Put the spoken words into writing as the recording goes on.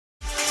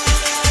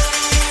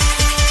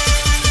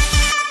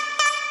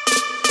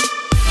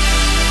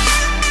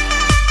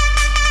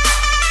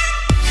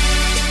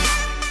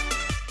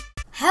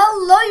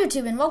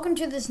YouTube, and welcome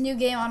to this new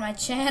game on my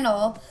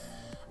channel.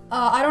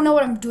 I don't know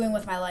what I'm doing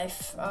with my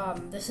life.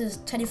 This is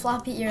Teddy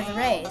Floppy Ear the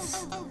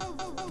Rays.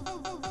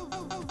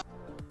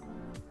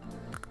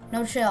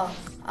 No chill.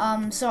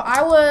 So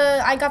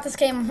I got this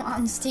game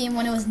on Steam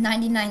when it was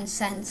 99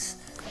 cents.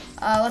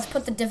 Let's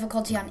put the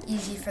difficulty on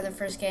easy for the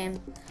first game.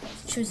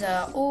 Choose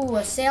a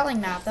sailing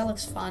map. That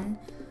looks fun.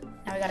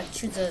 Now we gotta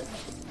choose a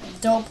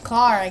dope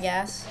car, I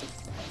guess.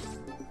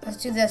 Let's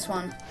do this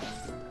one.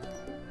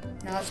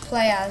 Now let's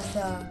play as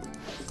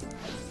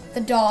the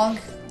dog.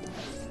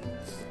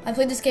 I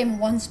played this game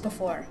once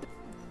before.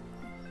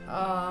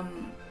 I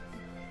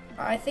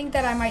think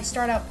that I might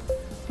start up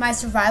my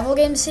survival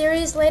game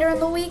series later in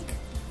the week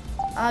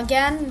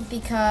again,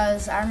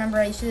 because I remember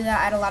I used to do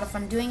that. I had a lot of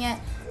fun doing it,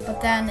 but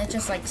then it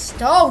just like,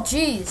 oh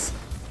jeez,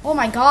 oh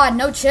my god,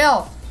 no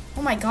chill,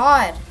 oh my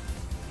god,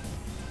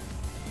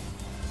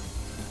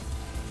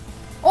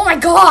 oh my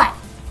god,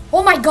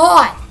 oh my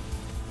god,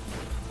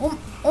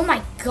 oh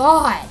my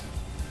god,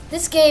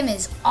 this game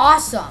is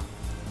awesome.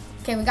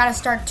 Okay, we gotta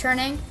start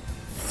turning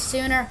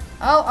sooner.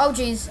 Oh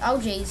jeez, oh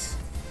jeez,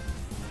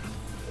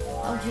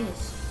 oh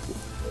jeez.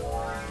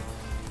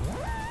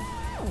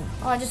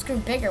 Oh, I just grew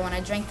bigger when I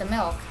drank the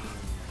milk.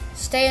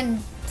 Stay in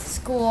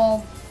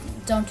school,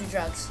 don't do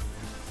drugs.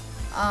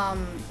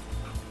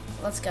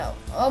 Let's go.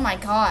 Oh my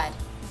god.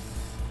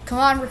 Come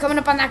on, we're coming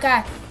up on that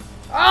guy.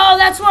 Oh,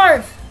 that's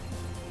Swerve!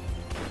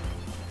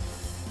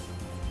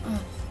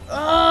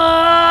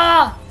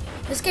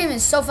 This game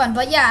is so fun.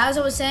 But yeah, as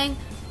I was saying,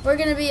 we're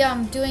gonna be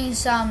doing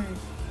some,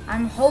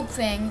 I'm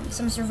hoping,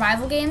 some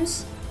survival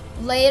games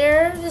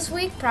later this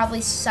week,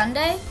 probably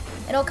Sunday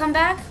it'll come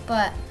back,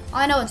 but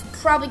I know it's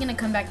probably gonna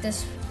come back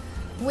this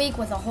week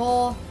with a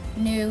whole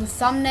new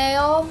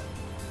thumbnail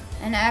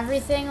and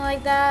everything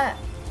like that,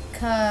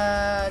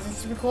 cause it's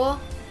super cool.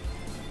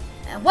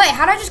 Wait,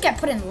 how did I just get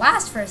put in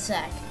last for a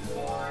sec?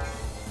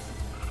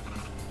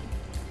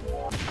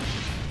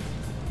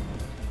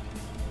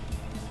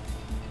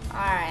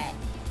 Alright,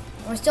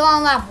 we're still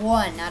on lap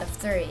 1 out of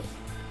 3.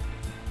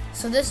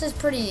 So this is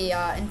pretty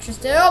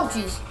interesting. Oh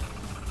jeez.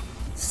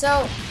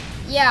 So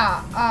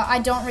yeah, I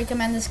don't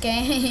recommend this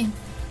game.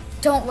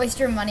 Don't waste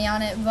your money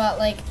on it, but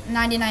like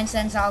 99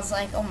 cents, I was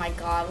like, oh my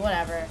god,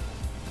 whatever.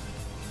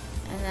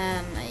 And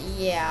then,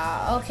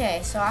 yeah,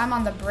 okay, so I'm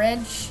on the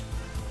bridge.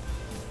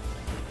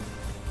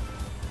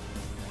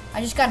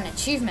 I just got an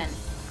achievement.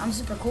 I'm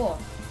super cool.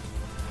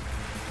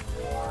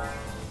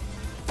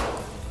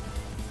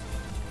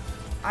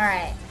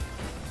 Alright.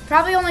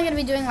 Probably only going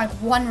to be doing like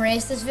one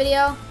race this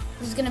video.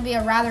 This is going to be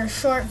a rather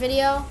short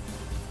video,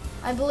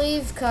 I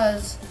believe,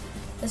 because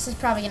this is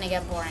probably going to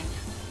get boring.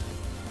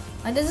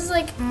 Like, this is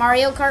like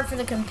Mario Kart for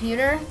the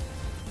computer.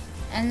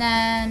 And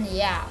then,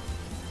 yeah.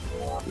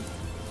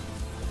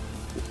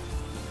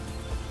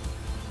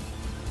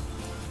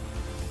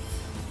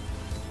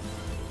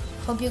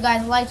 Hope you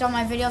guys liked all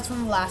my videos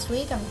from last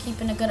week. I'm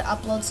keeping a good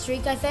upload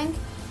streak, I think.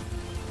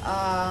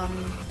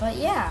 But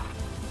yeah.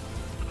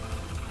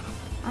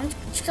 I'm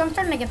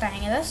starting to get the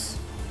hang of this.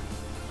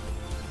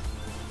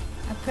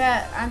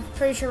 I'm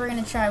pretty sure we're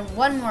going to try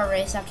one more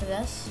race after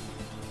this.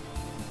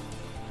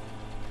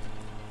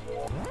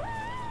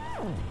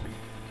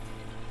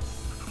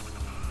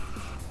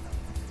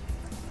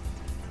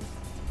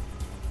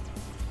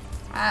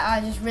 I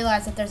just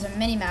realized that there's a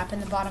mini-map in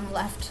the bottom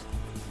left.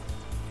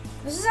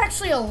 This is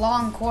actually a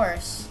long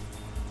course.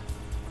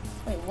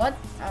 Wait, what?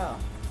 Oh.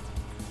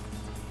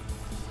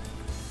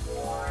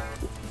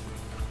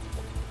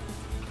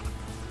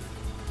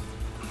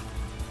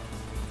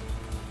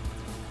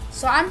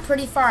 So I'm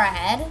pretty far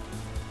ahead.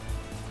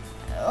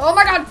 Oh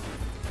my god!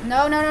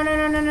 No, no, no, no,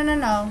 no, no, no, no,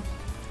 no.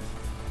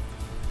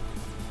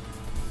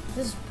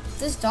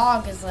 This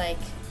dog is like,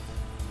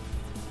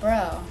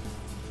 bro.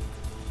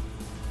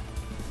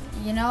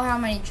 You know how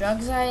many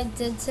drugs I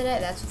did today?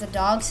 That's what the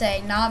dog's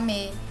saying, not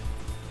me.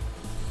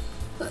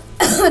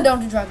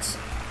 Don't do drugs.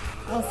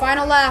 Oh,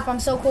 final lap. I'm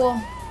so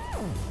cool.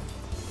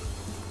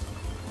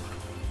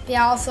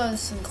 Yeah, also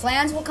some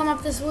clans will come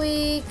up this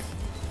week.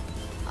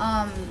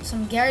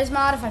 Some Gary's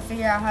mod if I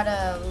figure out how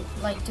to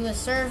like do a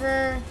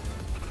server.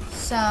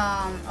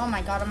 Some, oh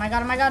my god, oh my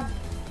god, oh my god.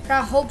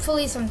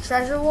 Hopefully some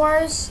treasure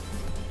wars.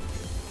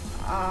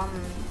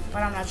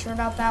 But I'm not sure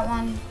about that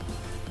one.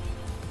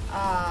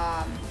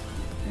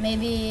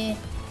 Maybe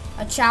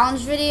a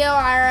challenge video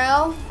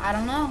IRL. I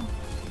don't know.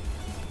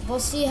 We'll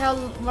see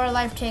where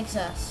life takes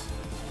us.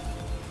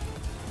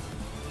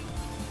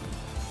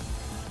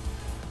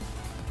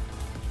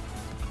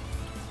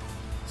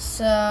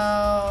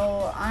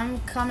 So I'm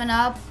coming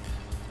up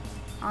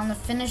on the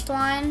finish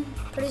line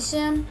pretty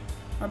soon.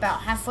 We're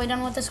about halfway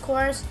done with this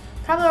course.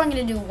 Probably I'm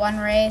gonna do one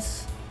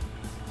race,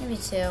 maybe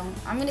two.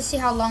 I'm gonna see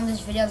how long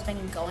this video has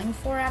been going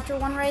for after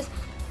one race,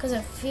 because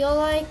I feel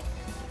like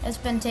it's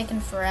been taking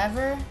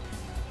forever,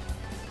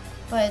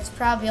 but it's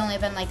probably only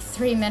been like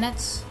 3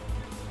 minutes.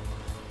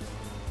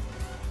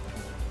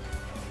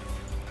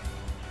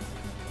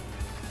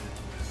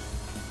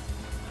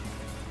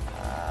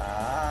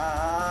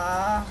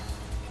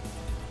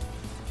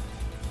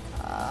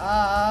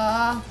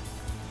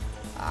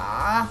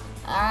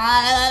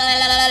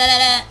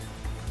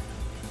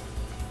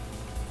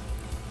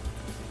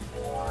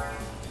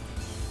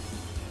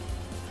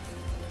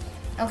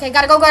 Okay,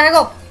 gotta go, gotta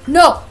go.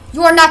 No,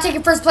 you are not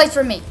taking first place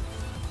from me.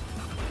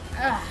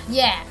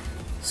 Yeah,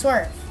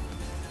 swerve.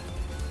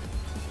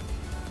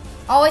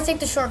 Always take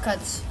the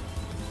shortcuts.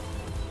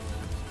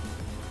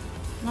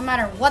 No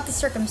matter what the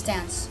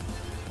circumstance.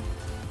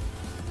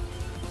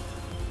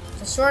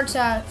 The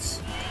shortcuts.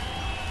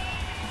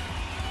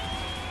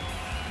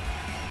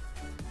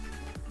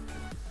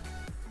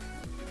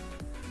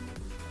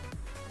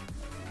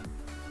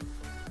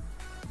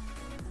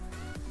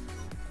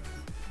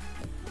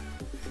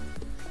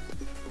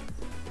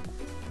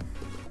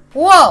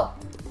 Whoa!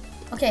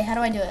 Okay, how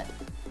do I do it?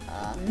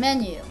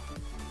 Menu.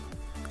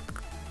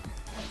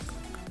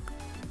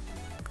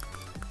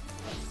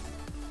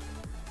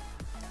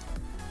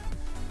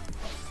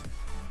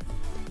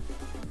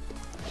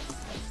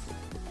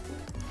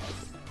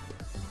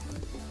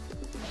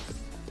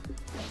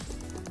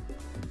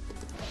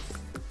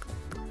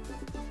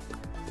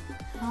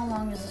 How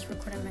long is this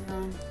recording been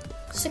going?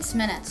 6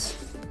 minutes.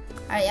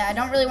 Alright, yeah, I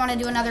don't really want to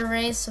do another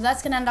race, so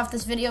that's going to end off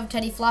this video of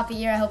Teddy Floppy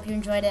here. I hope you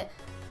enjoyed it.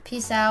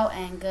 Peace out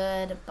and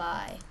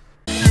goodbye.